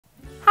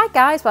Hi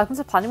guys, welcome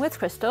to Planning with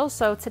Crystal.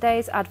 So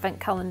today's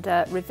advent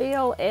calendar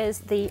reveal is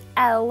the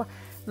ELLE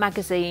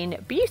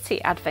magazine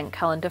beauty advent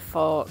calendar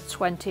for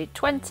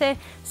 2020.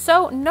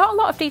 So not a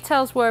lot of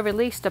details were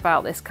released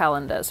about this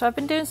calendar, so I've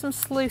been doing some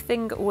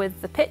sleuthing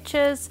with the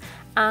pictures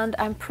and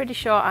I'm pretty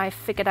sure I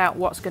figured out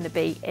what's going to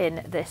be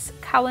in this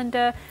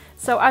calendar.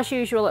 So as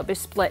usual, it'll be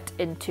split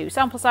into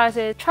sample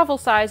sizes, travel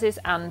sizes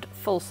and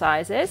full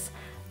sizes.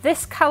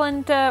 This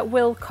calendar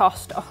will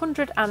cost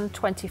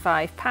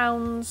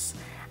 £125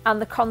 and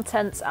the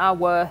contents are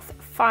worth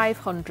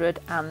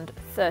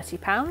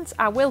 £530.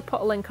 I will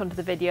put a link under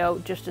the video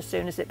just as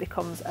soon as it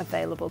becomes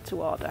available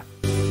to order.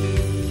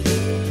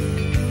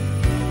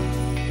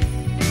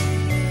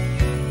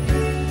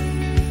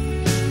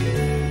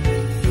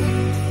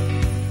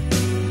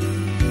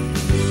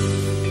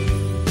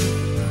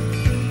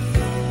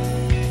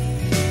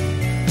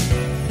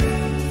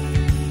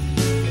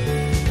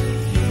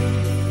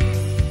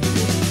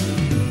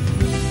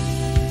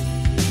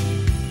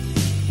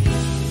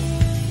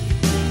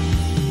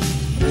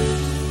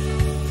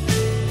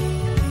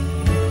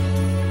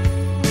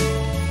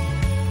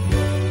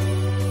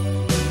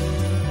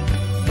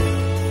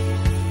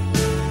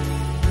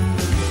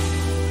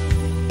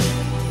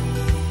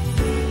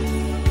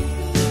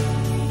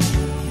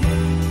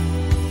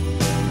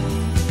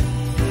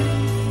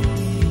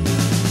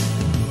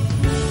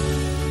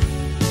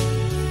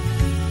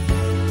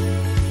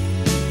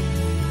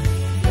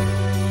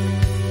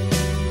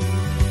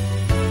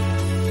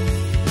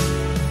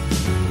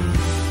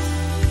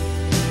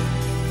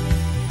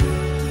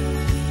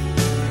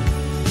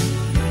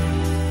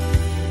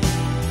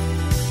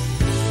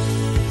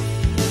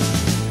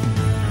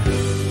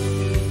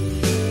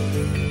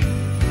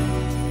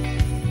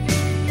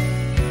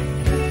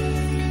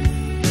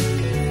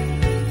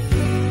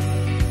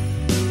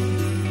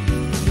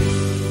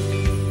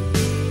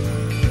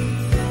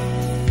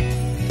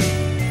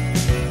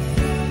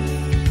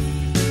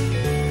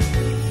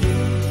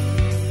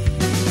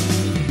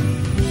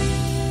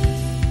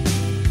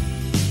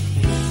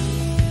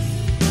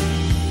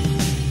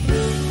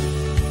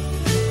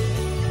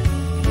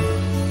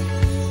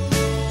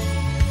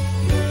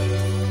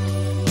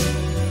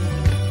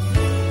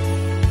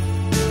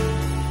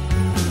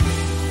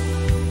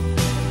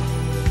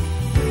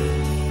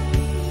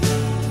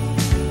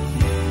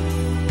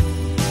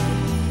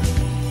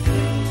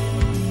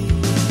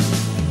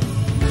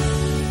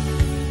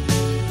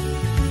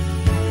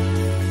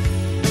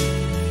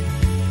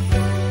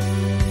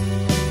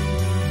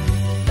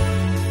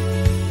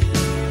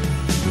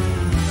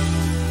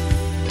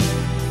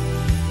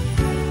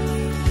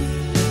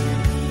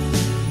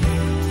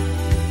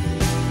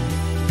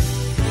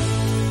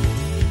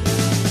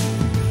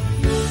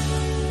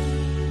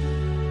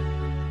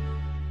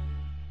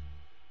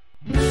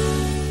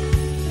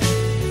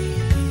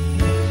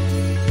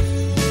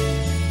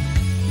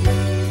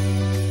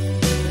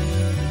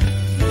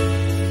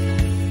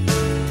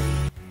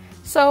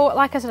 So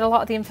like I said, a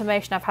lot of the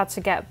information I've had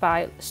to get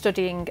by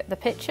studying the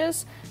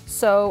pictures,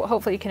 so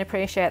hopefully you can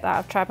appreciate that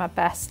I've tried my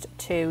best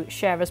to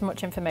share as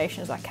much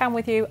information as I can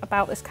with you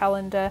about this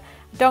calendar.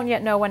 I don't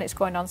yet know when it's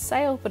going on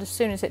sale, but as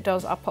soon as it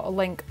does, I'll put a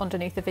link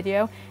underneath the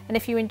video. And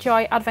if you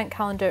enjoy advent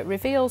calendar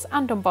reveals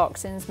and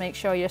unboxings, make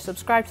sure you're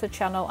subscribed to the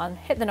channel and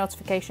hit the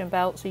notification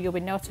bell so you'll be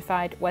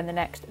notified when the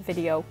next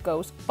video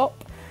goes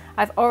up.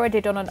 I've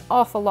already done an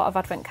awful lot of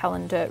advent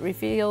calendar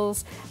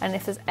reveals, and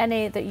if there's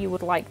any that you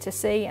would like to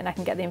see and I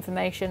can get the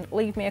information,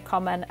 leave me a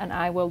comment and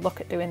I will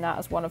look at doing that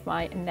as one of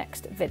my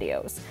next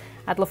videos.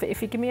 I'd love it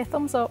if you give me a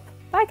thumbs up.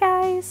 Bye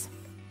guys!